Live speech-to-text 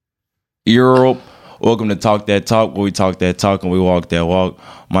Europe. Welcome to Talk That Talk, where we talk that talk and we walk that walk.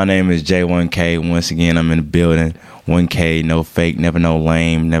 My name is J1K. Once again, I'm in the building. 1K, no fake, never no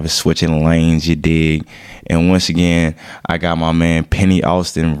lame, never switching lanes, you dig. And once again, I got my man Penny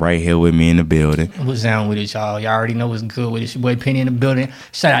Austin right here with me in the building. What's down with it, y'all? Y'all already know what's good with it. It's your boy Penny in the building.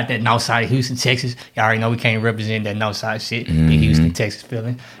 Shout out that north side of Houston, Texas. Y'all already know we can't represent that north side shit. The Houston, Texas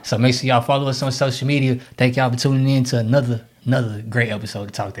feeling. So make sure y'all follow us on social media. Thank y'all for tuning in to another great episode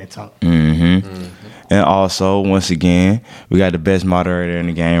of Talk That Talk. And also, once again, we got the best moderator in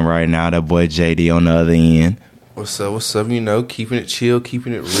the game right now, that boy JD on the other end. What's up? What's up? You know, keeping it chill,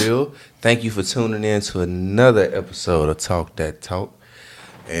 keeping it real. Thank you for tuning in to another episode of Talk That Talk.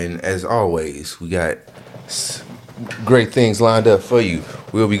 And as always, we got great things lined up for you.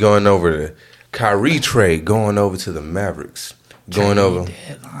 We'll be going over the Kyrie trade, going over to the Mavericks, going over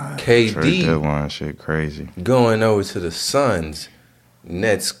Trade KD, deadline shit crazy. going over to the Suns.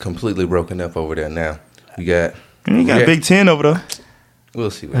 Nets completely broken up over there now. We got You got Big Ten over there. We'll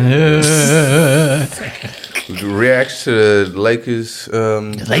see what reaction to the Lakers.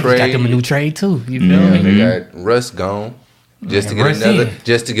 The Lakers trade. got them a new trade too. You feel Yeah, me? they got Russ gone just to get Russ another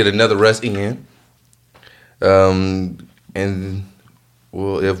in. Russ in. And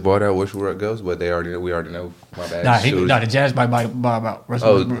well, if bought out, which where it goes, but we already know. My bad. The Jazz buy about Russell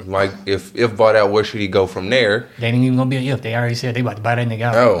Oh, Westbrook. like if bought out, where should he go from there? They ain't even gonna be a if. They already said they about to buy that nigga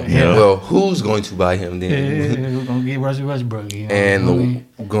out. Oh, Yeah. well, who's going to buy him then? We're gonna get Russell Westbrook. You know And what I mean?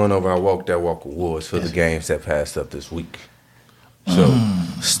 going over our Walk That Walk awards for the games that passed up this week. So,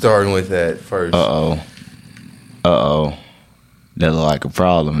 starting with that first. Uh-oh. That look like a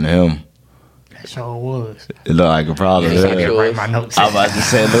problem to him. That sure was. It look like a problem to I him. didn't write my notes. I'm about to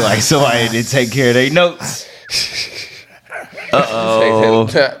say it look like somebody didn't take care of their notes. Uh-oh.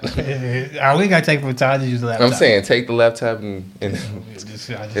 Take that laptop. We gotta take from time to use the laptop. I'm saying, take the laptop and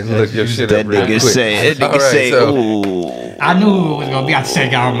look your shit That up real nigga quick. say, All right, so- ooh. I knew it was gonna be. I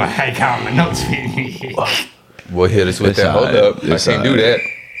said, "Y'all, my notes fit me." Boy, hit us with That's that. Hold all right. up. That's I can't do all that.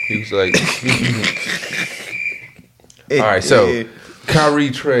 He was like, all right, so Kyrie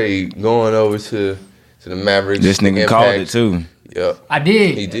trade going over to the Mavericks. This nigga Impact. called it too. Yep, I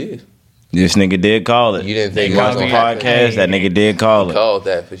did. he did. This nigga did call it. You didn't think You it watch was the gonna happen. podcast, that nigga did call it. Called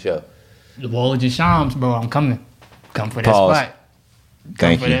that for sure. The Woj and Shams, bro. I'm coming. Come for that Pause. spot.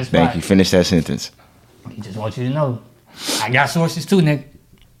 Thank for you. that Thank spot. you. Finish that sentence. I just want you to know, I got sources too, nigga.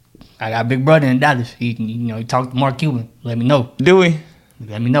 I got a big brother in Dallas. He can, he talked to Mark Cuban. Let me know. Do we?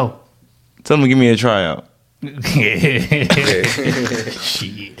 Let me know. Tell him to give me a tryout.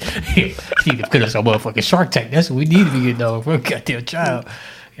 Shit. He need to put us on motherfucking Shark Tank. That's what we need to be getting dog for a goddamn child.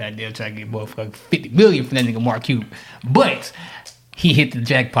 Goddamn trying to get motherfucking $50 million from that nigga Mark Cuban. But he hit the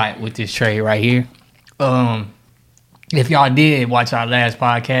jackpot with this trade right here. If y'all did watch our last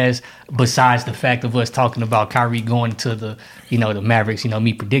podcast, besides the fact of us talking about Kyrie going to the Mavericks,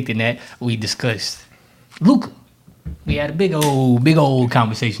 me predicting that, we discussed Luka. We had a big old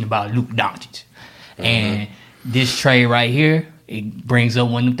conversation about Luka Doncic. And this trade right here, it brings up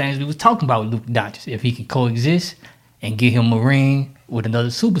one of the things we was talking about with Luka Doncic. If he can coexist and get him a ring with another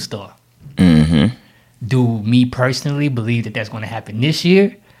superstar. Mm-hmm. Do me personally believe that that's going to happen this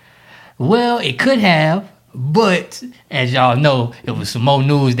year? Well, it could have, but as y'all know, it was some more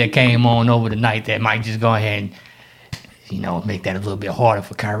news that came on over the night that might just go ahead and, make that a little bit harder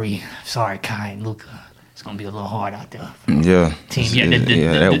for Kyrie. Sorry, Kai and Luka. It's going to be a little hard out there. Yeah. Team,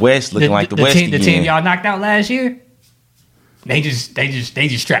 That West looking like the West team, again. The team y'all knocked out last year, they just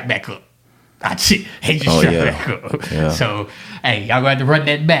strapped back up. That's it. They just strapped back up. Yeah. So, hey, y'all gonna have to run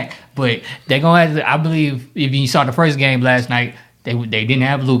that back. But they gonna have to. I believe if you saw the first game last night, they didn't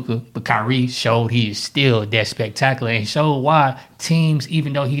have Luka, but Kyrie showed he is still that spectacular and showed why teams,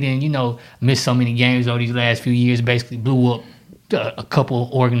 even though he didn't, miss so many games over these last few years, basically blew up a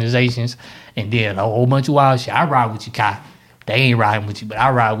couple organizations and did a whole bunch of wild shit. I ride with you, Kai. They ain't riding with you, but I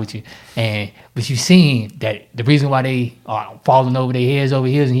ride with you. But you seen that the reason why they are falling over their heads over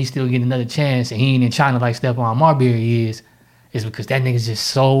here and he's still getting another chance and he ain't in China like Stephon Marbury is because that nigga's just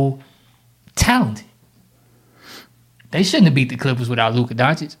so talented. They shouldn't have beat the Clippers without Luka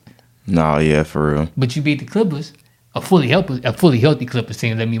Doncic. No, yeah, for real. But you beat the Clippers, a fully healthy Clippers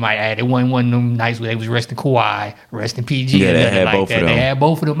team. Let me might add. It wasn't one of them nights where they was resting Kawhi, resting PG, Yeah, or they nothing had like both that. of them. They had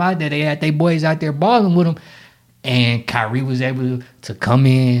both of them out there. They had their boys out there balling with them. And Kyrie was able to come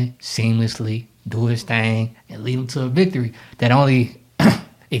in seamlessly, do his thing, and lead them to a victory. That only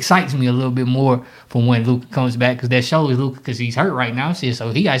excites me a little bit more from when Luka comes back because that shows Luka because he's hurt right now. Shit,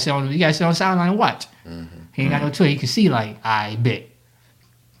 so he got to sit on the sideline and watch. He ain't got no choice. He can see like, I bet.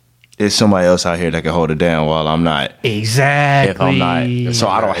 it's somebody else out here that can hold it down while I'm not. Exactly. If I'm not, so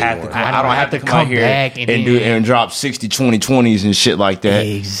I don't have to. I don't have to come out here back and drop 60, 20, 20s and shit like that.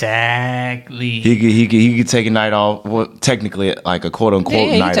 Exactly. He could take a night off. Well, technically, like a quote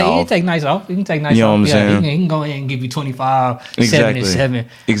unquote night off. He can take nights off. He can take nights off. You know what I'm saying? He can go ahead and give you 25, Exactly. 7 and 7.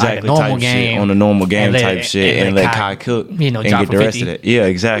 Exactly. Like a normal type game. Shit, on a normal game and type shit, and let Kai cook, you know, and drop get for the rest 50. of that. Yeah,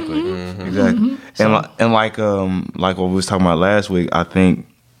 exactly, exactly. And like what we was talking about last week, I think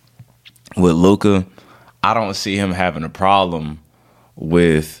with Luka, I don't see him having a problem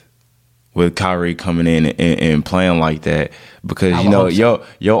with Kyrie coming in and playing like that, because you know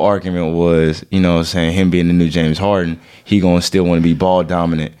your argument was, you know what I'm saying, him being the new James Harden, he gonna still want to be ball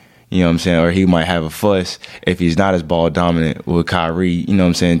dominant, you know what I'm saying, or he might have a fuss if he's not as ball dominant with Kyrie, you know what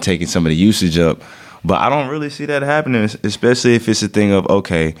I'm saying, taking some of the usage up. But I don't really see that happening, especially if it's a thing of,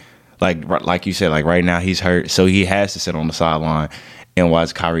 okay, like you said, like right now he's hurt, so he has to sit on the sideline and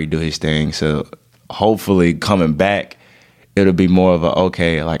watch Kyrie do his thing. So hopefully coming back, it'll be more of a,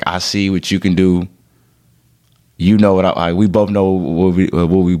 okay, like I see what you can do. You know what we both know what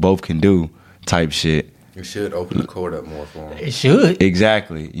we both can do type shit. It should open the court up more for him. It should.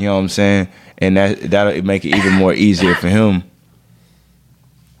 Exactly. You know what I'm saying? And that'll make it even more easier for him.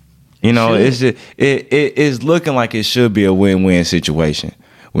 You know, it's just, it's looking like it should be a win-win situation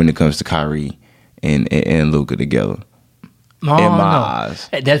when it comes to Kyrie and Luka together. In my eyes.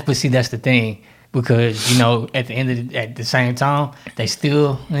 That's the thing. Because, you know, at the same time, they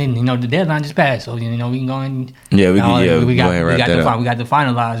still, you know, the deadline just passed. So, you know, we can go and we got to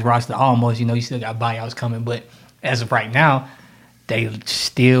finalize roster almost. You know, you still got buyouts coming, but as of right now, they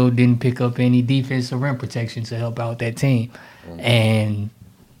still didn't pick up any defensive rim protection to help out that team. And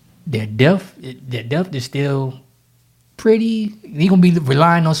their depth is still pretty. He gonna be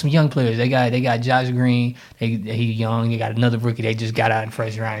relying on some young players. They got Josh Green. He young. They got another rookie they just got out in the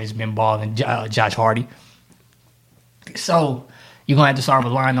first round. He's been balling. Josh Hardy. So you're gonna have to start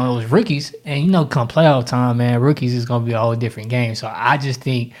relying on those rookies. And you know, come playoff time, man, rookies is gonna be a whole different game. So I just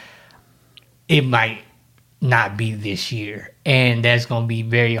think it might not be this year, and that's gonna be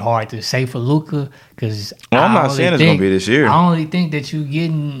very hard to say for Luka, because I'm not saying it's gonna be this year. I only think that you're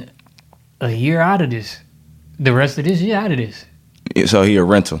getting a year out of this. The rest of this year out of this. So he a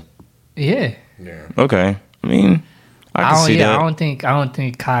rental. Yeah. Yeah. Okay. I mean, I can see that. I don't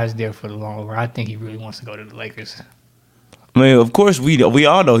think Kai's there for the long run. I think he really wants to go to the Lakers. I mean, of course we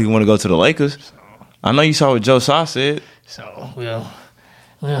all know he want to go to the Lakers. So, I know you saw what Joe Tsai said. So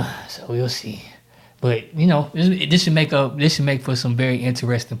we'll see. But you know, this should make for some very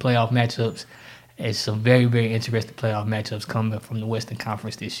interesting playoff matchups. And some very, very interesting playoff matchups coming from the Western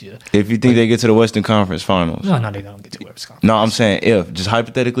Conference this year. If you think they get to the Western Conference Finals. No, they don't get to the Western Conference. No, I'm saying if, just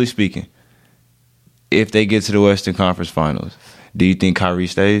hypothetically speaking, if they get to the Western Conference Finals, do you think Kyrie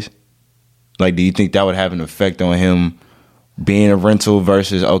stays? Like, do you think that would have an effect on him being a rental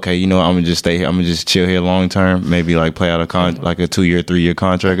versus, okay, you know, I'm going to just stay here, I'm going to just chill here long term, maybe like play out like a 2-year, 3-year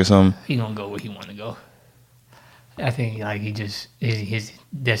contract or something? He going to go where he want to go. I think like his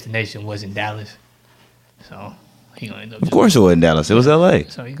destination was in Dallas. So he gonna end up. Of course, it wasn't Dallas. It was L.A.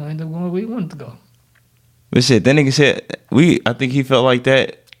 So he gonna end up going where he wanted to go. But shit, that nigga said I think he felt like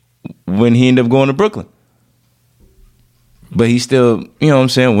that when he ended up going to Brooklyn. But he still, you know what I'm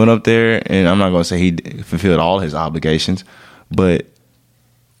saying, went up there, and I'm not gonna say he fulfilled all his obligations, but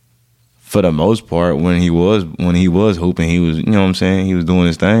for the most part, when he was hooping, he was, you know what I'm saying, he was doing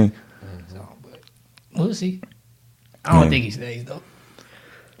his thing. So, but we'll see. I don't think he stays though.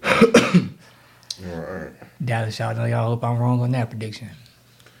 All right. Dallas, y'all hope I'm wrong on that prediction.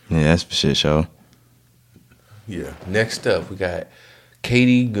 Yeah, that's for shit show. Yeah. Next up, we got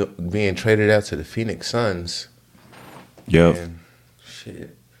KD being traded out to the Phoenix Suns. Yep. And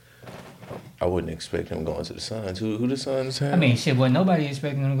shit, I wouldn't expect him going to the Suns. Who the Suns have? I mean, shit, but nobody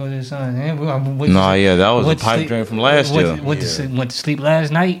expecting him to go to the Suns. That was a pipe dream from last year. Went to sleep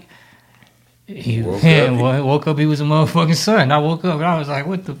last night. He woke up. He was a motherfucking son. I woke up and I was like,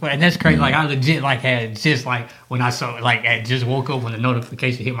 "What the fuck?" And that's crazy. Like I legit had just like when I saw I just woke up when the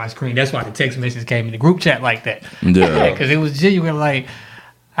notification hit my screen. That's why the text message came in the group chat like that. Yeah, because it was genuine. Like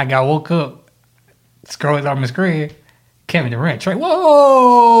I woke up, scrolling on my screen, Kevin Durant trade.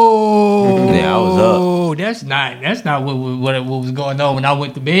 Whoa! Yeah, I was up. That's not what was going on when I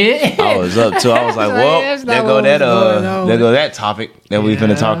went to bed. I was up too. I was like, well, there go that topic that we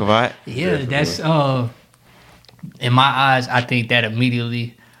finna talk about. Yeah, that's in my eyes, I think that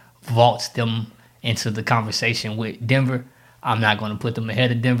immediately vaults them into the conversation with Denver. I'm not going to put them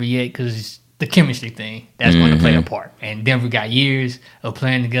ahead of Denver yet because the chemistry thing that's going to play a part. And Denver got years of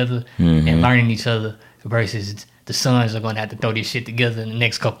playing together and learning each other versus the Suns are going to have to throw this shit together in the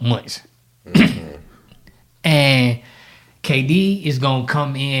next couple months. And KD is going to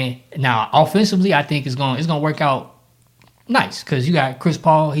come in. Now, offensively, I think it's going to work out nice because you got Chris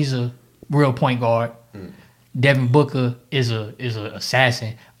Paul. He's a real point guard. Devin Booker is a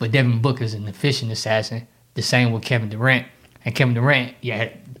assassin, but Devin Booker is an efficient assassin. The same with Kevin Durant. And Kevin Durant,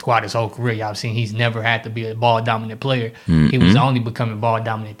 throughout his whole career, y'all seen he's never had to be a ball-dominant player. He was only becoming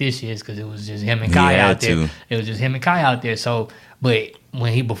ball-dominant this year because it was just him and Kai out there. It was just him and Kai out there. So, but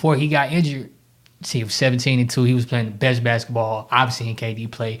before he got injured, he was 17-2. He was playing the best basketball I've seen KD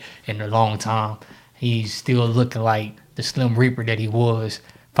play in a long time. He's still looking like the Slim Reaper that he was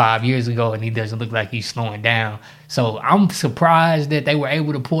 5 years ago, and he doesn't look like he's slowing down. So I'm surprised that they were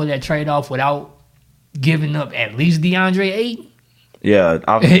able to pull that trade off without giving up at least DeAndre Ayton. Yeah,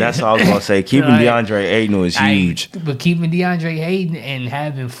 that's what I was gonna say. Keeping DeAndre Ayton was huge. But keeping DeAndre Ayton and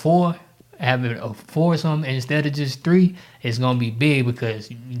having a foursome instead of just three is gonna be big because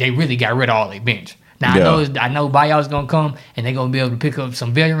they really got rid of all their bench. Now I know buyout's gonna come and they're gonna be able to pick up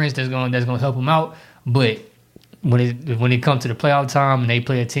some veterans that's gonna help them out. But when it comes to the playoff time and they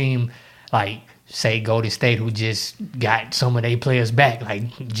play a team like say Golden State who just got some of their players back like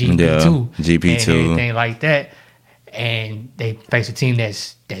GP2 and anything like that, and they face a team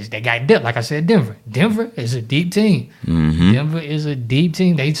that got depth. Like I said, Denver. Denver is a deep team. Mm-hmm. Denver is a deep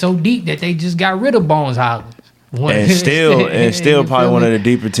team. They so deep that they just got rid of Bones Highlands. And still probably one of the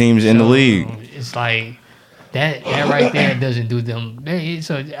deeper teams in the league. It's like that right there doesn't do them.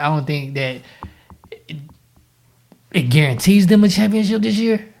 So I don't think that it guarantees them a championship this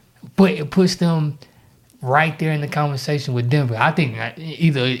year, but it puts them right there in the conversation with Denver. I think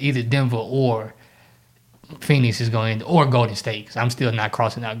either Denver or Phoenix is going, or Golden State, because I'm still not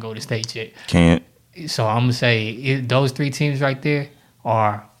crossing out Golden State yet. Can't. So I'm going to say those three teams right there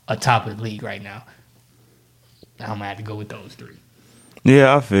are atop of the league right now. I'm going to have to go with those three.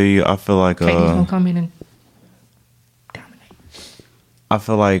 Yeah, I feel you. I feel like KD's going to come in and dominate. I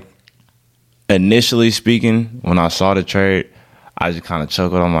feel like initially speaking, when I saw the trade, I just kind of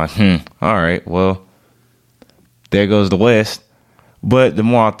chuckled. I'm like, all right, well, there goes the West. But the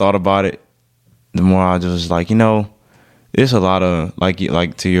more I thought about it, the more I just was like, it's a lot of, like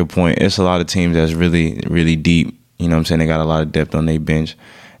to your point, it's a lot of teams that's really, really deep. You know what I'm saying? They got a lot of depth on their bench.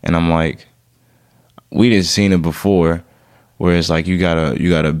 And I'm like, we didn't seen it before, where it's like you got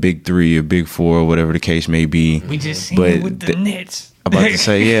a big three, a big four, whatever the case may be. We just seen it with the Nets. I'm about to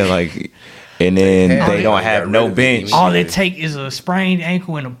say, and then they don't have no bench. All it take is a sprained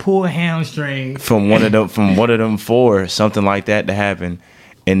ankle and a pulled hamstring from one of them four, something like that to happen,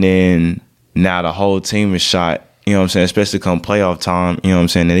 and then now the whole team is shot. You know what I'm saying? Especially come playoff time. You know what I'm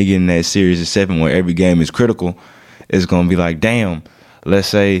saying? And they get in that series of 7 where every game is critical. It's gonna be like, damn. Let's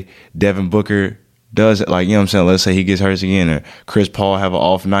say Devin Booker does it, like, you know what I'm saying? Let's say he gets hurt again, or Chris Paul have an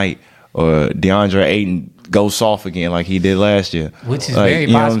off night, or DeAndre Ayton goes soft again like he did last year. Which is very possible. You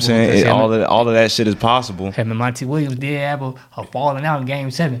know what I'm saying? All of that shit is possible. Him and Monty Williams did have a falling out in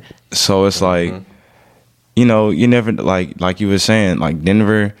Game 7. So it's like, you never, like you were saying, like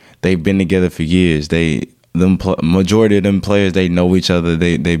Denver, they've been together for years. Majority of them players, they know each other.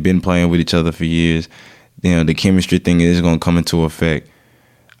 They've been playing with each other for years. The chemistry thing is going to come into effect.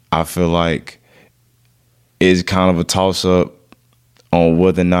 I feel like it's kind of a toss-up on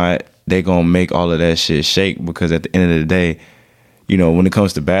whether or not they're going to make all of that shit shake, because at the end of the day, when it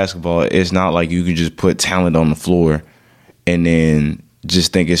comes to basketball, it's not like you can just put talent on the floor and then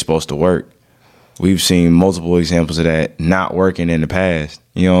just think it's supposed to work. We've seen multiple examples of that not working in the past.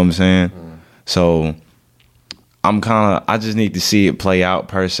 You know what I'm saying? So I just need to see it play out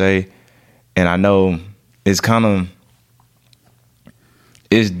per se. And I know it's different.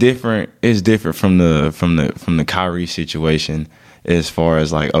 It's different from the Kyrie situation, as far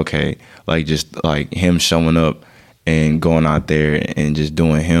as like, okay, like just like him showing up and going out there and just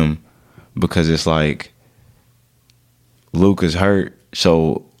doing him, because it's like Luka's hurt,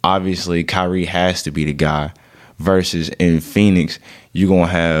 so obviously Kyrie has to be the guy. Versus in Phoenix, you're gonna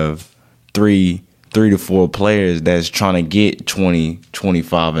have three to four players that's trying to get 20,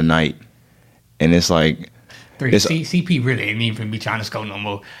 25 a night, and it's like. CP really ain't even be trying to score no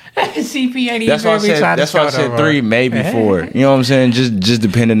more. CP ain't even trying to score. That's why I said 3, maybe 4. You know what I'm saying? Just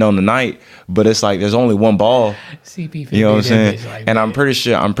depending on the night. But it's like there's only one ball. CP, you know what I'm saying? Like, and I'm pretty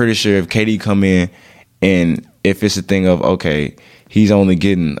sure if KD come in, and if it's a thing of, okay, he's only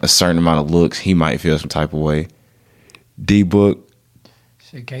getting a certain amount of looks, he might feel some type of way. D-Book.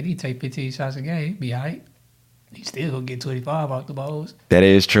 Shit, KD take 15 shots a game, be all right. He still gonna get 25 off the balls. That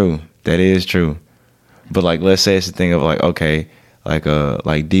is true. But like, let's say it's a thing of like, okay,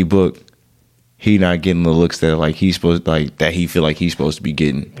 like D-Book, he not getting the looks that like he's supposed that he feel like he's supposed to be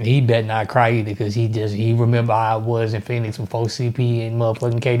getting. He better not cry either because he remember how I was in Phoenix before CP and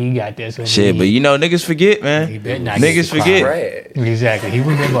motherfucking KD got there. So Shit, but niggas forget, man. He better not Niggas get to cry. forget. Exactly.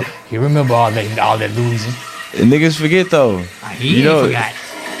 He remember all that losing. Niggas forget though. He ain't forgot.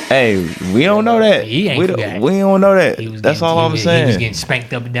 Hey, we don't know that. He ain't forgot. We don't know that. That's all I'm He saying. was getting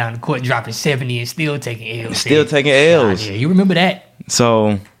spanked up and down the court, dropping 70 and still taking L's. Still taking L's. Yeah, you remember that.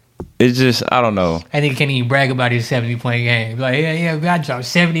 So it's just I don't know. I think he can't even brag about his 70-point game. Like, yeah, I dropped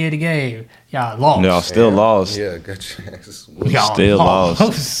 70 in the game. Y'all lost. Y'all still lost. Yeah, got your ass. Y'all still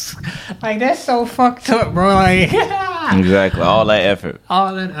lost. Like, that's so fucked up, bro. Like, Exactly. All that effort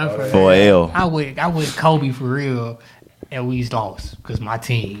all that effort. for a L. I would Kobe for real, and we lost because my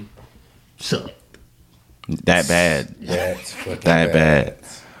team sucked. That bad. That's fucking That bad.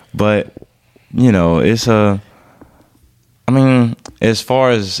 But it's I mean, as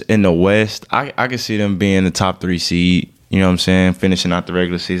far as in the West, I can see them being the top 3 seed. You know what I'm saying? Finishing out the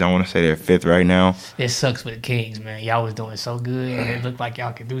regular season. I want to say they're 5th right now. It sucks for the Kings, man. Y'all was doing so good, and it looked like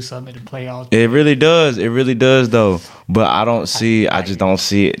y'all could do something in the playoffs. It really does. It really does, though. But I just don't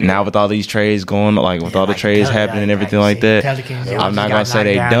see it now with all these trades going, like with all the trades happening and everything like that. I'm not gonna say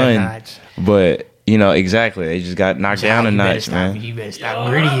they done, but exactly. They just got knocked down a notch, man. You better stop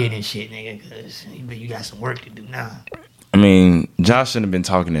grittying and shit, nigga, because you got some work to do now. I mean, Josh shouldn't have been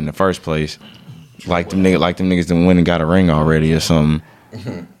talking in the first place. Like them niggas done went and got a ring already or something.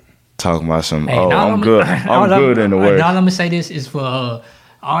 Talking about some. Hey, I'm good. I'm good in the West. All I'm gonna say this is for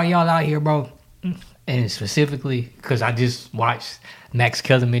all y'all out here, bro, and specifically because I just watched Max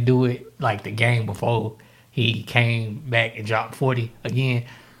Kellerman do it like the game before he came back and dropped 40 again.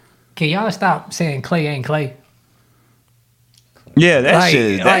 Can y'all stop saying Clay ain't Clay? Yeah, that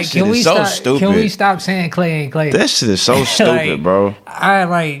shit is so stupid. Can we stop saying Clay ain't Clay? That shit is so stupid, bro.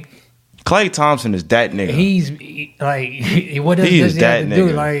 Klay Thompson is that nigga. He's like, what does he have to do?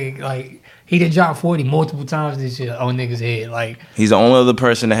 Nigga. Like he done dropped 40 multiple times this year on niggas' head. Like he's the only other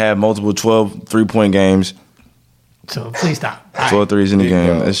person to have multiple 12 3-point games. So please stop. 12 threes in the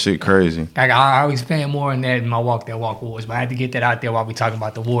game. That shit crazy. I always fan more on that in my Walk That Walk Wars, but I had to get that out there while we talking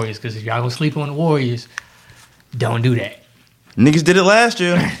about the Warriors, because if y'all gonna sleep on the Warriors, don't do that. Niggas did it last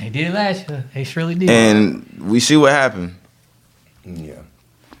year. They did it last year. They surely did. And we see what happened. Yeah.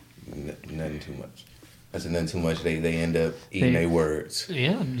 Nothing too much. That's nothing too much. They end up eating their words.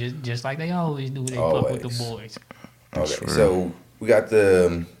 Yeah, just like they always do. They fuck with the boys. Okay, so we got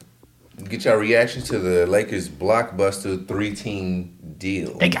get y'all reaction to the Lakers blockbuster 3-team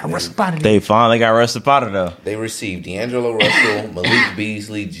deal. They got Russell Potter. They finally got Russell Potter though. They received D'Angelo Russell, Malik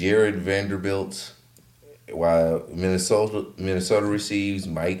Beasley, Jared Vanderbilt, while Minnesota receives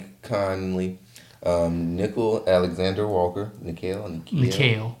Mike Conley, Nickel Alexander Walker, Nickel.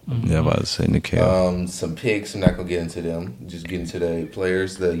 Yeah, I'm about to say Nickel. Some picks. I'm not gonna get into them. Just get into the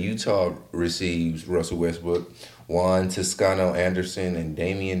players. The Utah receives Russell Westbrook, Juan Toscano Anderson, and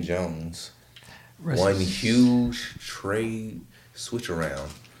Damian Jones. One huge trade switch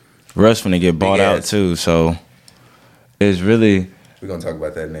around. Russ finna get bought out too, so it's really. We're gonna talk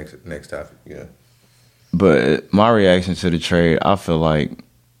about that next topic. Yeah. But my reaction to the trade, I feel like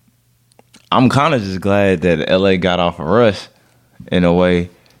I'm kind of just glad that LA got off of Russ in a way,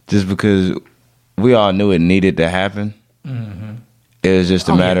 just because we all knew it needed to happen. Mm-hmm. It was just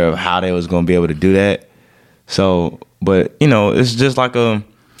a matter of how they was going to be able to do that. So, but it's just like a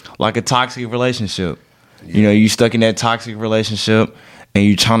toxic relationship. Yeah. You stuck in that toxic relationship and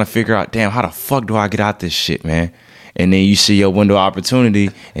you trying to figure out, damn, how the fuck do I get out this shit, man? And then you see your window of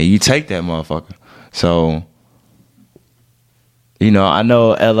opportunity and you take that motherfucker. So, I know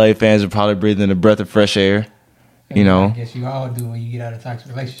LA fans are probably breathing a breath of fresh air. I guess you all do when you get out of a toxic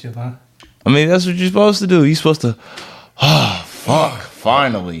relationship, huh? I mean, that's what you're supposed to do. You're supposed to, fuck,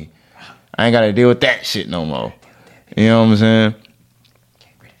 finally. I ain't got to deal with that shit no more. You know what I'm saying? Get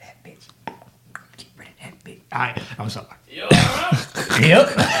rid of that bitch. Get rid of that bitch. All right, I'm sorry. Yep.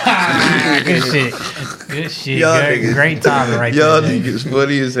 Good shit. Good shit. Great timing right there. Y'all niggas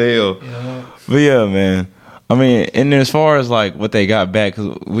funny as hell. Yeah. But yeah, man. I mean, and as far as like what they got back,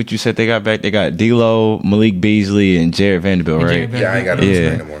 what you said they got back, they got D'Lo, Malik Beasley, and Jared Vanderbilt, right? Yeah, I ain't got to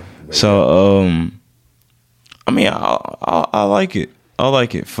explain no more. So, I mean, I like it. I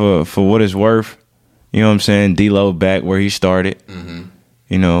like it for what it's worth. You know what I'm saying? D'Lo back where he started.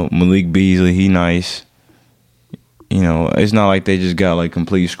 Mm-hmm. Malik Beasley, he nice. It's not like they just got like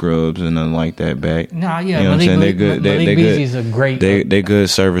complete scrubs and nothing like that back. Nah, yeah, you know what I'm saying? They're good. Malik Beasley's a great. They good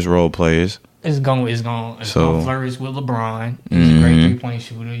service role players. It's gonna flourish with LeBron. He's a great 3-point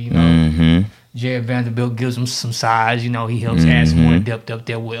shooter, you know. Mm-hmm. Jared Vanderbilt gives him some size, you know. He helps add some more depth up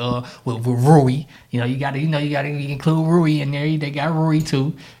there with Rui. You know, you gotta include Rui in there. They got Rui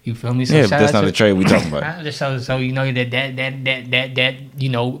too. You feel me? So Yeah, but that's not the trade we talking about. So you know that you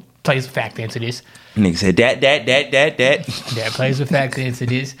know plays a factor into this. Nigga said that. That plays a factor into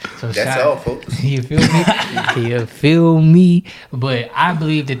this. So That's all, folks. You feel me? You feel me? But I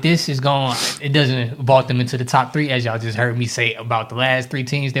believe that this is going. It doesn't vault them into the top 3, as y'all just heard me say about the last 3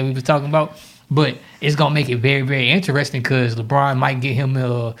 teams that we was talking about. But it's gonna make it very, very interesting because LeBron might get him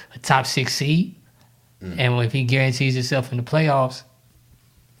a top 6 seed, and if he guarantees himself in the playoffs,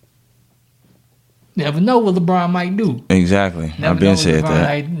 never know what LeBron might do. Exactly. I've been said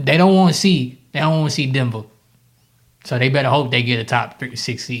that. They don't want to see. They don't want to see Denver. So they better hope they get a top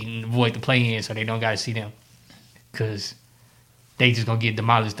 6 seed and avoid the play-in so they don't got to see them. Because they just going to get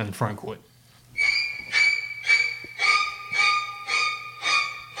demolished on the front court.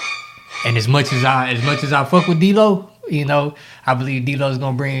 And as much as I fuck with D'Lo, you know, I believe D'Lo is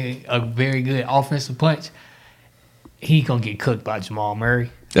going to bring a very good offensive punch. He going to get cooked by Jamal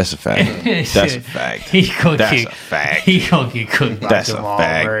Murray. That's a fact. That's a fact. He gonna get cooked by Jamal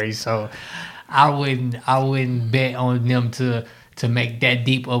Murray. So I wouldn't bet on them to make that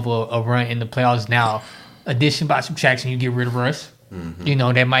deep of a run in the playoffs. Now, addition by subtraction, you get rid of Russ. Mm-hmm. You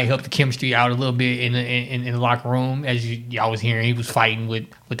know, that might help the chemistry out a little bit in the locker room. As y'all was hearing, he was fighting with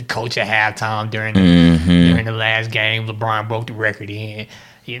the coach at halftime during the last game. LeBron broke the record in.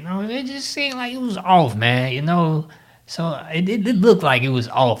 You know, it just seemed like it was off, man. You know, so it looked like it was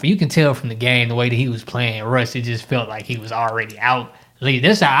off. You can tell from the game the way that he was playing. Russ, it just felt like he was already out.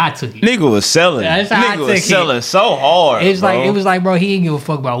 That's how I took it. Nigga was selling. Nigga was selling so hard. It was like, bro, he didn't give a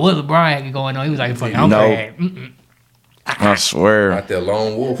fuck about what LeBron had going on. He was like, fuck, I'm bad. I swear. Out there,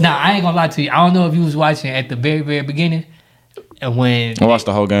 lone wolf. Nah, I ain't gonna lie to you. I don't know if you was watching at the very, very beginning. When I watched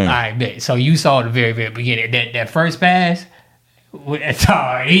the whole game. I bet. So you saw the very, very beginning. That first pass.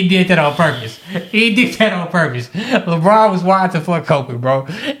 He did that on purpose. LeBron was wild to fuck Kobe, bro.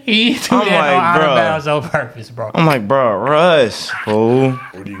 He threw that out of bounds on purpose, bro. I'm like, bro, Russ, fool.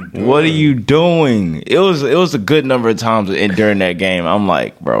 What are you doing? It was a good number of times during that game. I'm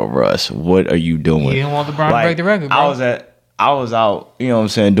like, bro, Russ, what are you doing? You didn't want LeBron to break the record, bro. I was out, you know what I'm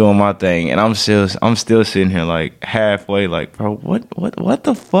saying, doing my thing, and I'm still sitting here like halfway, like, bro, what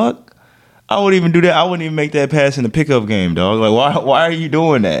the fuck? I wouldn't even do that. I wouldn't even make that pass in the pickup game, dog. Like, why are you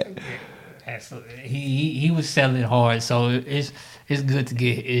doing that? Absolutely. He was selling hard, so it's good to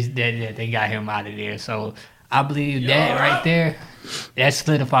get that they got him out of there. So I believe that right there, that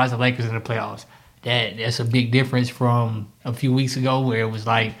solidifies the Lakers in the playoffs. That's a big difference from a few weeks ago where it was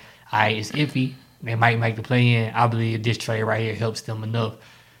like, all right, it's iffy. They might make the play-in. I believe this trade right here helps them enough.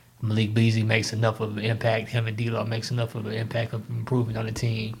 Malik Beasley makes enough of an impact. Him and D'Lo makes enough of an impact of improvement on the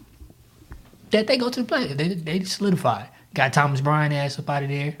team that they go to the play. They solidify. Got Thomas Bryant ass up out of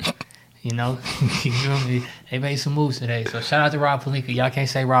there. You know, you feel me? They made some moves today. So shout out to Rob Pelinka. Y'all can't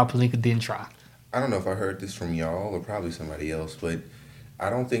say Rob Pelinka didn't try. I don't know if I heard this from y'all or probably somebody else, but I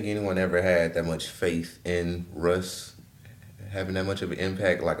don't think anyone ever had that much faith in Russ having that much of an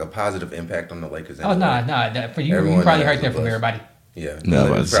impact, like a positive impact on the Lakers. Oh, nah. For you, you probably heard that from everybody. Yeah. No,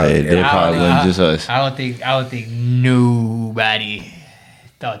 I was about to say, they probably wasn't just us. I don't think nobody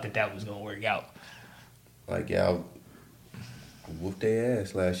thought that was gonna work out. Like y'all whooped their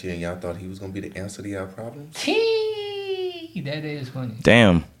ass last year, and y'all thought he was gonna be the answer to y'all problems. That is funny.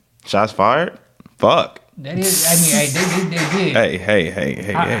 Damn, shots fired. Fuck. That is. I mean, they did.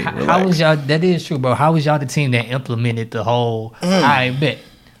 Hey. How was y'all? That is true, bro. How was y'all the team that implemented the whole? I bet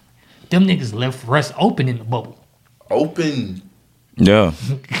them niggas left Russ open in the bubble. Open. Yeah.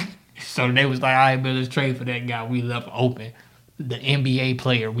 So they was like, all right, but let's trade for that guy we left open. The NBA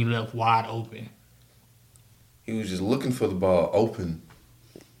player we left wide open. He was just looking for the ball open.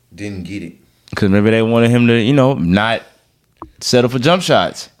 Didn't get it. Because maybe they wanted him to, not settle for jump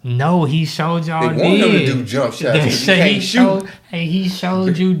shots. No, he showed y'all They wanted him to do jump shots. He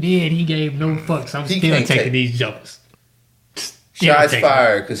showed you did. He gave no fucks. I'm still taking these jumpers. Shots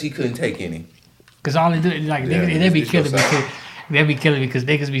fired because he couldn't take any. Because all they do is they be killing me too. They be killing me because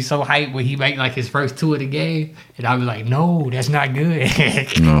niggas be so hyped when he make like his first 2 of the game, and I be like, no, that's not good.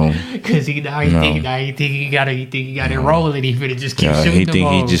 No, because he think he got it rolling. He finna just keep shooting. He think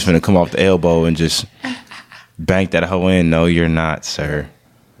he just finna come off the elbow and just bank that hoe in. No, you're not, sir.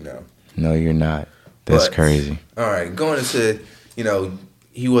 No, you're not. That's crazy. All right, going into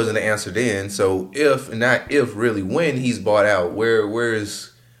he wasn't the answer then. So really when he's bought out, where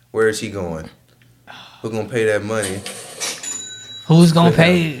is he going? Who's gonna pay that money Who's gonna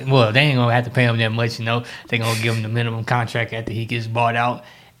pay? Well, they ain't gonna have to pay him that much, you know. They're gonna give him the minimum contract after he gets bought out.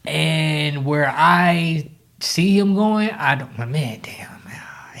 And where I see him going, I don't. Man, damn, man,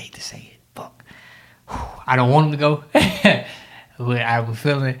 I hate to say it. Fuck. I don't want him to go, but I have a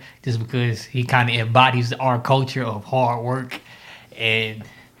feeling just because he kind of embodies our culture of hard work and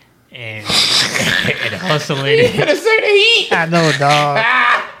and hustling. You gonna say the Heat? I know, dog.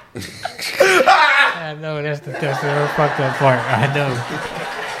 I know that's the fucked up part. I know.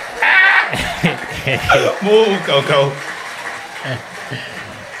 Move, Coco.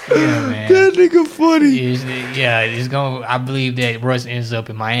 Yeah, man. That nigga funny. It's going. I believe that Russ ends up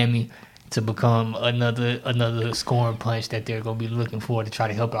in Miami to become another scoring punch that they're gonna be looking for to try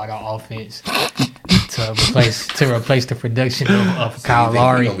to help out our offense to replace the production of Kyle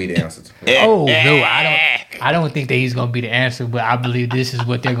Lowry. Gonna be the answer. Oh no, I don't think that he's gonna be the answer, but I believe this is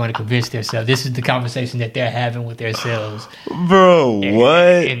what they're going to convince themselves. This is the conversation that they're having with themselves. Bro,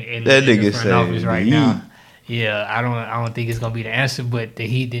 what? In That the nigga front office said right Heat. now. Yeah, I don't think it's gonna be the answer, but the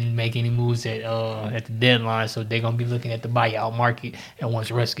Heat didn't make any moves at the deadline, so they're gonna be looking at the buyout market. And once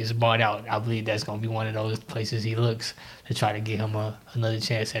Russ gets bought out, I believe that's gonna be one of those places he looks to try to get him another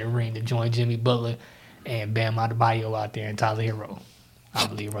chance at a ring to join Jimmy Butler and Bam Adebayo out there and Tyler Hero. I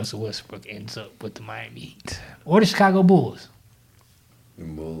believe Russell Westbrook ends up with the Miami Heat or the Chicago Bulls.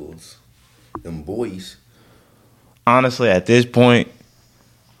 Them Bulls, them boys. Honestly, at this point,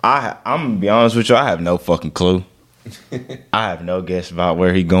 I'm gonna be honest with you. I have no fucking clue. I have no guess about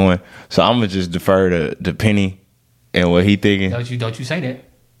where he going. So I'm gonna just defer to Penny and what he thinking. Don't you say that?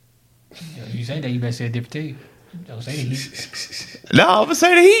 Don't you say that? You better say a different team. Don't say the Heat. No, I'm gonna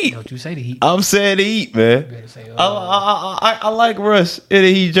say the Heat. Don't you say the Heat. I'm saying the Heat, man. You better say. I like Russ in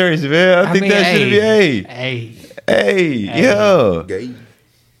the Heat jersey, man. I think mean, that should be hey, yeah. Gay.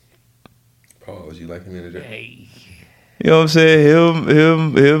 Pause. You like him in the jersey? Hey. You know what I'm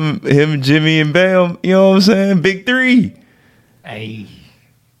saying? Him, Jimmy, and Bam. You know what I'm saying? Big three. Hey.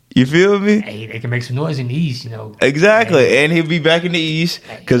 You feel me? Hey, they can make some noise in the East, you know. Exactly, Hey. and he'll be back in the East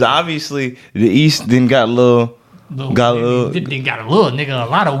because obviously the East then got a little. They got a little nigga a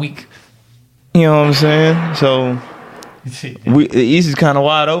lot of weak. You know what I'm saying? So the East is kind of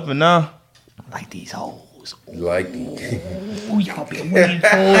wide open now. Like these hoes. Like the Ooh, y'all been waiting for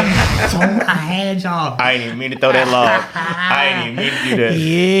it. So I had y'all. I ain't even mean to throw that log. I ain't even mean to do that.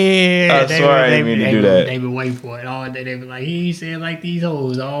 Yeah. I swear I didn't mean to do that. They been waiting for it all day. They been like, he said like these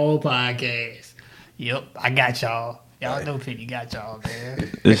hoes all podcast. Yep, I got y'all. Y'all know 50 got y'all,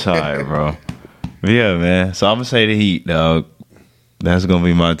 man. It's alright, bro. But yeah, man. So I'm gonna say the Heat, dog. That's gonna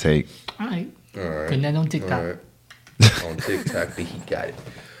be my take. All right. All right. Putting that on TikTok. All right. On TikTok, he got it.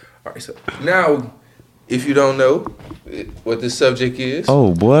 All right. So now, if you don't know what this subject is,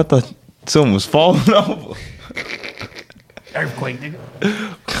 Oh boy, I thought something was falling over. Earthquake, nigga.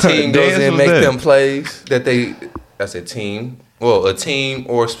 team goes Dance in, was make that? them plays that they. I said team. Well, a team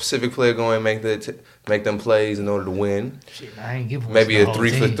or a specific player go and make them plays in order to win. Shit, I ain't giving Maybe the a whole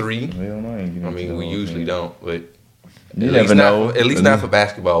 3 for team. 3. I I mean, we usually don't, but You at never least know. At least not for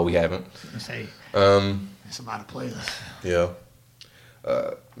basketball, we haven't. Say, It's a lot of players. Yeah.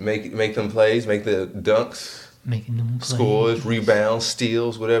 Make them plays, make the dunks, Making them plays. scores, rebounds,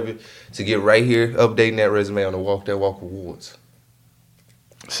 steals, whatever, to get right here, updating that resume on the Walk That Walk Awards.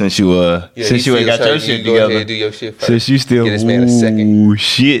 Since you ain't got your shit Go together. ahead, do your shit first. Since you still Get this man a second. Ooh,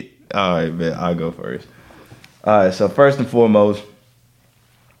 shit. All right, man. I'll go first. All right. So first and foremost,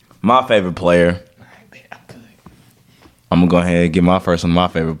 my favorite player. All right, man, I'm good. I'm gonna go ahead and get my first one. My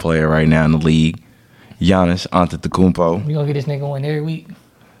favorite player right now in the league, Giannis Antetokounmpo. We gonna get this nigga one every week.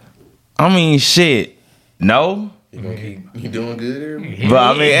 I mean, shit. No. You doing good there? But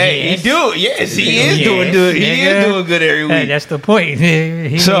I mean, hey, he do. Yes, he is doing good. He is doing good every Hey, week. that's the point. He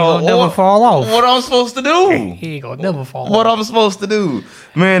ain't So gonna never fall off. What I'm supposed to do? He ain't gonna never fall What off. I'm supposed to do?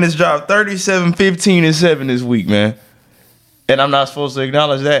 Man, it's dropped 37, 15, and 7 this week, man. And I'm not supposed to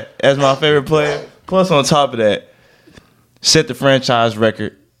acknowledge that as my favorite player. Plus, on top of that, set the franchise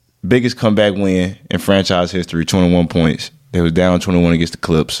record. Biggest comeback win in franchise history, 21 points. They was down 21 against the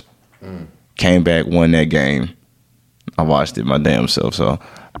Clips. Came back, won that game. I watched it my damn self, so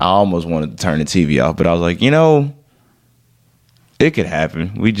I almost wanted to turn the TV off, but I was like, it could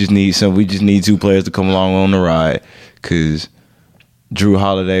happen. We just need two players to come along on the ride, because Drew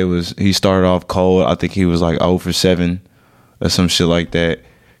Holiday he started off cold. I think he was like 0 for 7 or some shit like that.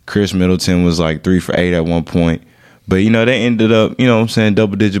 Chris Middleton was like 3 for 8 at one point. But, they ended up,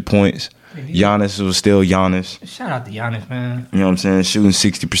 double-digit points. Giannis was still Giannis. Shout out to Giannis, man. You know what I'm saying? Shooting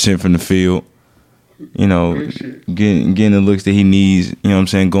 60% from the field. Getting the looks that he needs. You know what I'm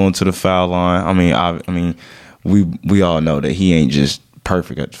saying? Going to the foul line. I mean, we all know that he ain't just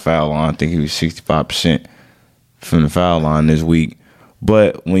perfect at the foul line. I think he was 65% from the foul line this week.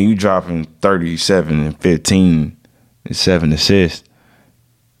 But when you dropping 37 and 15 and 7 assists,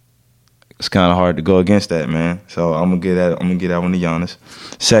 it's kind of hard to go against that, man. So I'm gonna get that one to Giannis.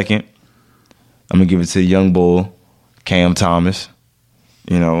 Second, I'm gonna give it to the young bull, Cam Thomas.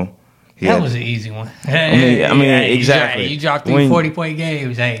 You know, that was an easy one. I mean, exactly. You dropped 3 40-point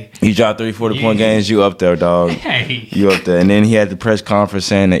games. Hey, he dropped 3 40-point games. You up there, dog? Hey, you up there? And then he had the press conference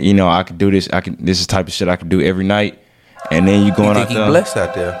saying that I could do this. This is the type of shit I could do every night. And then you going out there. He blessed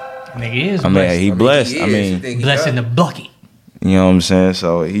out there. Nigga is. I mean, he blessed. Blessed in the bucket. You know what I'm saying?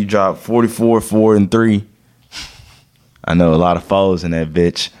 So he dropped 44, 4, and 3. I know a lot of foes in that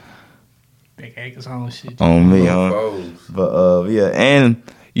bitch. Big acres on shit. On me, huh? But yeah, and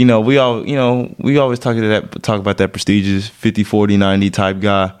we always talk about that prestigious 50, 40, 90 type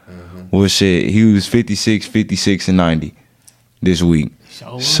guy. Mm-hmm. Well, shit, he was 56, 56, and 90 this week.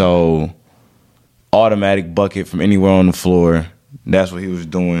 So automatic bucket from anywhere on the floor. That's what he was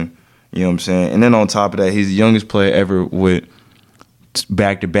doing. You know what I'm saying? And then on top of that, he's the youngest player ever with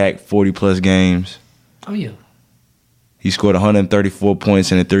back-to-back 40-plus games. Oh, yeah. He scored 134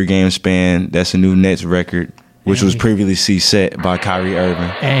 points in a 3-game span. That's a new Nets record, which was previously set by Kyrie Irving.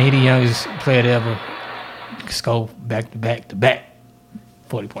 And he the youngest player to ever score back-to-back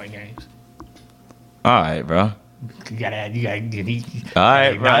 40-point games. All right, bro. You gotta get. All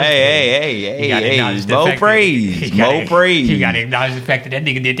right, bro. Hey. More praise. More praise. You gotta acknowledge the fact that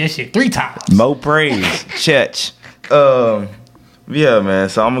nigga did that shit 3 times. More praise. Church. Yeah, man.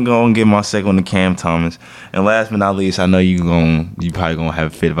 So I'm gonna go and get my second one to Cam Thomas. And last but not least, I know you probably gonna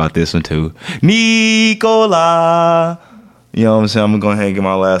have a fit about this one too. Nikola. You know what I'm saying? I'm gonna go ahead and get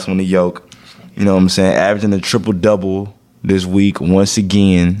my last one to Yoke. You know what I'm saying? Averaging a triple-double this week once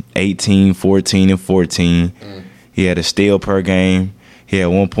again. 18, 14, and 14. He had a steal per game. He had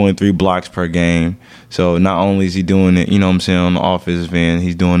 1.3 blocks per game. So not only is he doing it, you know what I'm saying, on the offensive end,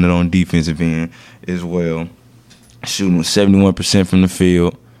 he's doing it on defensive end as well. Shooting 71% from the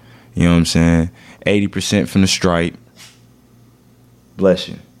field. You know what I'm saying? 80% from the stripe. Bless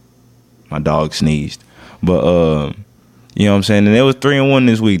you. My dog sneezed. But, you know what I'm saying? And it was 3-1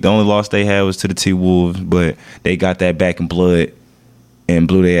 this week. The only loss they had was to the T-Wolves, but they got that back in blood and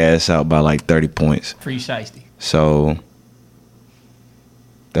blew their ass out by like 30 points. Free shiesty. So,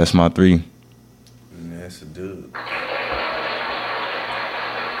 that's my 3. That's a dude.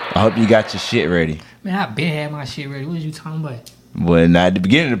 I hope you got your shit ready. Man, I been had my shit ready. What was you talking about? Well, not at the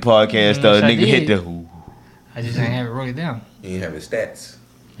beginning of the podcast, though. Nigga hit the... I just ain't have it wrote it down. You ain't have his stats.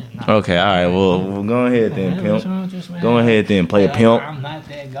 Okay, all right. Well, go ahead then, pimp. Go ahead then, play a pimp. I'm not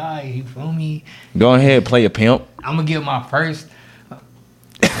that guy. You feel me? Go ahead, play a pimp. I'm gonna give my first.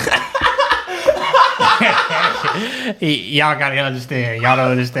 Y'all gotta understand. Y'all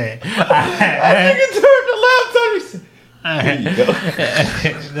don't understand. I nigga turned the laptop.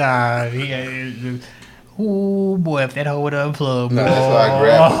 There you go. Ooh, boy, if that hoe would unplug, boy. No, that's why I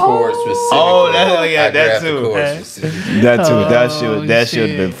grabbed the cord specifically. Oh, that too. That should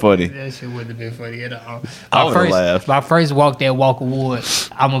have been funny. That shit wouldn't have been funny at all. I would have laughed. My first Walk That Walk award,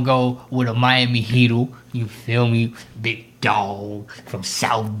 I'm going to go with a Miami Heat. You feel me? Big dog from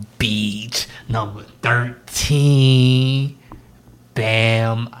South Beach, number 13.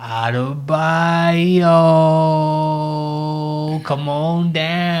 Bam Adebayo. Come on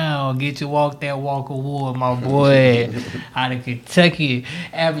down. Get your Walk That Walk award, my boy. Out of Kentucky.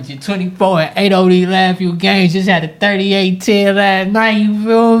 Averaging 24 and 8 over these last few games. Just had a 38-10 last night. You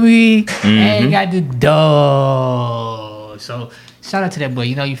feel me? And got the dog. So, shout out to that boy.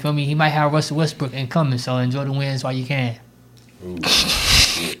 You know, you feel me? He might have Russell Westbrook incoming. So, enjoy the wins while you can.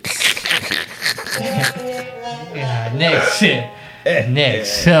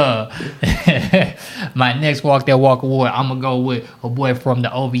 Next, my next Walk That Walk award, I'm gonna go with a boy from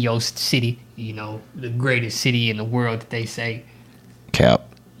the OVO city. You know, the greatest city in the world that they say.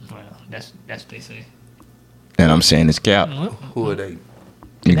 Cap. Well, that's what they say. And I'm saying it's Cap. Who are they?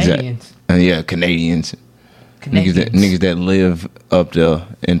 Canadians. Yeah, Canadians. Niggas that live up there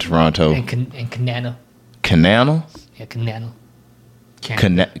in Toronto. And Kanana. Kanana? Yeah, Kanana.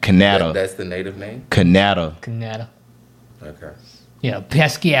 Kanata. That's the native name? Kanata. Okay. Yeah,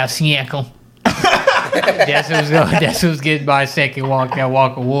 Pascal Siakam. That's who's getting my second Walk That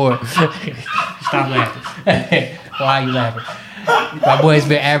Walk award. Stop laughing. Why are you laughing? My boy's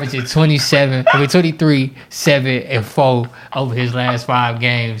been averaging 23, 7, and 4 over his last 5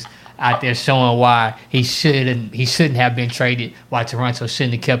 games. out there showing why he shouldn't have been traded, why Toronto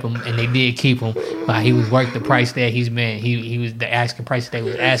shouldn't have kept him, and they did keep him. Why he was worth the price that he was the asking price that they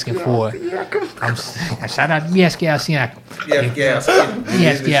was asking for. Shout out to Pascal Siakam.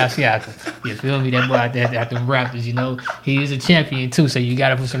 Siakam. You feel me? That boy out there at the Raptors, you know, he is a champion too, so you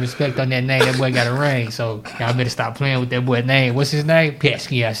gotta put some respect on that name. That boy got a ring, so y'all better stop playing with that boy's name. What's his name?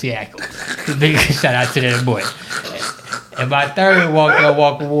 Pascal Siakam. Big shout out to that boy. And my third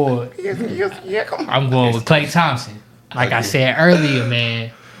walk award, I'm going with Klay Thompson. Like I said earlier,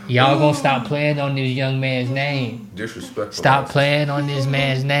 man, y'all gonna stop playing on this young man's name. Disrespectful. Stop playing on this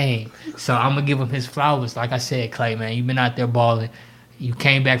man's name. So I'm gonna give him his flowers. Like I said, Klay, man, you've been out there balling. You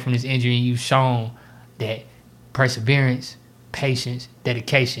came back from this injury and you've shown that perseverance, patience,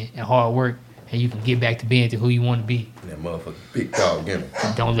 dedication, and hard work, and you can get back to being to who you want to be. That motherfucker big dog in him.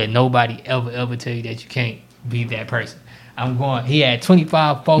 Don't let nobody ever tell you that you can't be that person. He had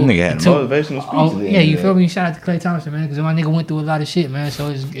 25 4. Nigga had motivational speeches. Yeah, you feel me? Shout out to Klay Thompson, man, because my nigga went through a lot of shit, man.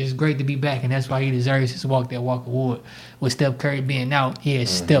 So it's great to be back, and that's why he deserves his Walk That Walk award. With Steph Curry being out, he has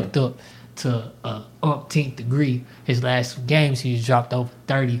stepped up to a umpteenth degree. His last games, he's dropped over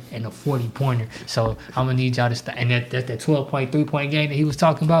 30 and a 40-pointer. So I'm going to need y'all to start. And that's that 12-point, 3-point game that he was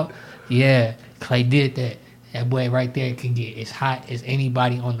talking about. Yeah, Klay did that. That boy right there can get as hot as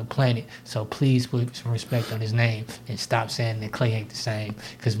anybody on the planet. So please put some respect on his name and stop saying that Klay ain't the same.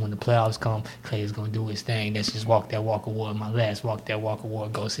 Because when the playoffs come, Klay is going to do his thing. That's just Walk That Walk award. My last Walk That Walk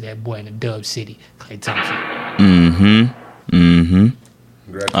award goes to that boy in the Dub City, Klay Thompson.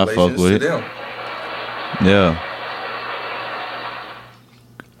 Congratulations I fuck with to it. them. Yeah.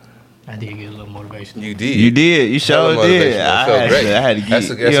 I did get a little motivation. You did. You sure did. That felt great. I had to get, That's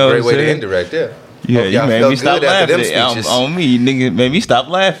a great way to end it right there. Yeah, Hope you y'all made felt me stop good after laughing. them speeches. On me, nigga, made me stop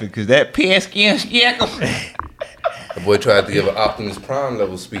laughing because that Pascal Siakam. The boy tried to give an Optimus Prime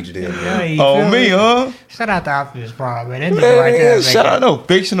level speech then, man. Oh, me, huh? Shout out to Optimus Prime, man. That nigga right there. Shout out, no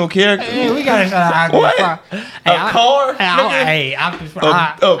fictional character. Hey, we gotta shout out Optimus What? Prime. A car? Hey, Optimus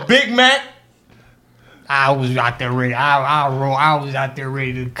Prime. A Big Mac? I was out there ready. I was out there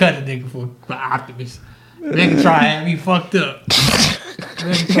ready to cut a nigga for Optimus. Nigga try to have me fucked up.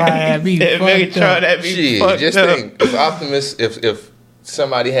 Nigga try to have me fucked up. Shit, just think, if Optimus, if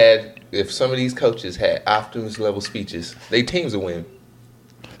some of these coaches had Optimus level speeches, they teams would win.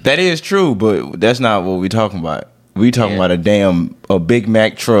 That is true, but that's not what we talking about. We talking about a Big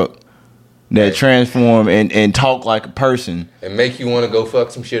Mac truck that transform and talk like a person. And make you want to go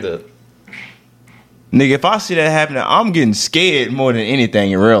fuck some shit up. Nigga, if I see that happening, I'm getting scared more than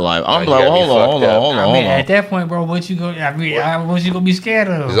anything in real life. I'm like, hold on. At that point, bro, what you gonna be scared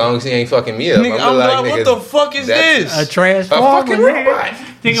of? As long as he ain't fucking me up. Nigga, I'm like, what the fuck is this? A transformer, a fucking robot.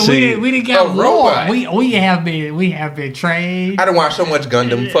 Nigga, we didn't get a robot. We have been trained. I done watched so much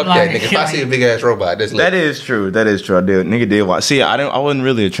Gundam. Fuck that, nigga. If I see a big ass robot, that's lit. That is true. I did. Nigga did watch. See, I wasn't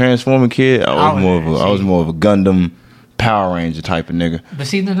really a Transformer kid. I was more of a Gundam Power Ranger type of nigga. But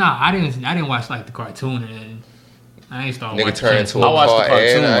see, no, I didn't watch like the cartoon and I ain't started watching. Turn into I watched the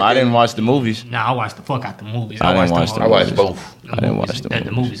cartoon. and I didn't watch the movies. Nah, I watched the fuck out the movies. I didn't watch the I watched both. I didn't watch the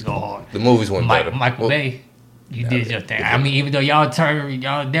The movies go hard. The movies went better. Michael Bay, you did your thing. I mean, even though y'all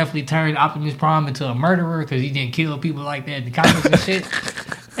definitely turned Optimus Prime into a murderer because he didn't kill people like that in the comics and shit.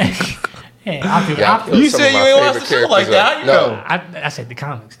 Hey, Optimus, you said you ain't watched the show like that. How you know? I said the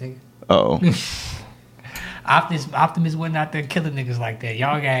comics, nigga. Oh. Optimus wasn't out there killing niggas like that.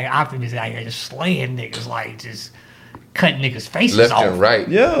 Y'all got Optimus out here just slaying niggas, like just cutting niggas' faces Left off. and right.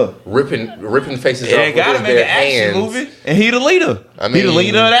 Yeah. Ripping faces off They gotta with make their an action hands. movie. And he the leader. He the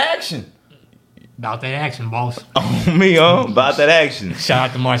leader of the action. About that action, boss. On me, about that action. Shout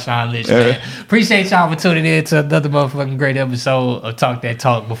out to Marshawn Lynch, man. Appreciate y'all for tuning in to another motherfucking great episode of Talk That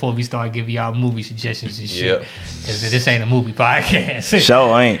Talk before we start giving y'all movie suggestions and shit. Yep. Because this ain't a movie podcast.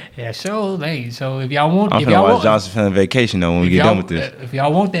 Show ain't. Yeah, show ain't. So if y'all want... I'm finna watch Johnson Family Vacation though when we get done with this. If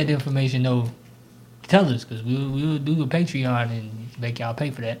y'all want that information though, tell us because we'll do a Patreon and make y'all pay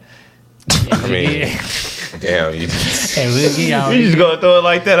for that. I mean, damn, you. Hey, we'll get y'all. You just gonna throw it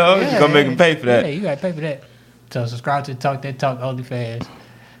like that, huh? You gonna make him pay for that. Yeah, you gotta pay for that. So subscribe to Talk That Talk OnlyFans.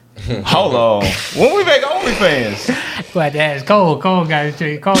 Hold on. When we make OnlyFans? But that's Cole. Cole got it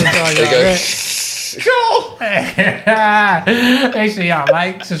straight. Cole told y'all, right? Go. Make sure y'all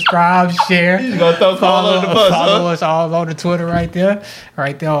like, subscribe, share. You gonna throw Cole under the bus, Follow huh? us all on the Twitter right there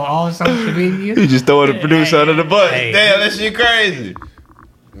on all social media. You just throwing the producer under the bus. Hey. Damn, that shit crazy.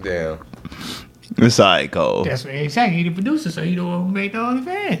 Damn. It's alright, Cole. That's what exactly. He the producer, so he the one who made the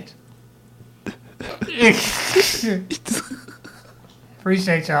OnlyFans.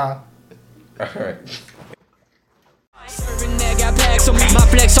 Appreciate y'all. All right. Serving that got packs on me, my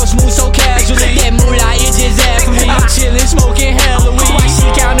flex so smooth, so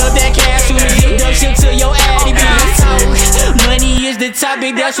the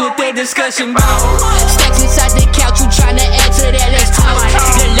topic, that's what the discussion about. Stacks inside the couch, you tryna add to that, let's talk.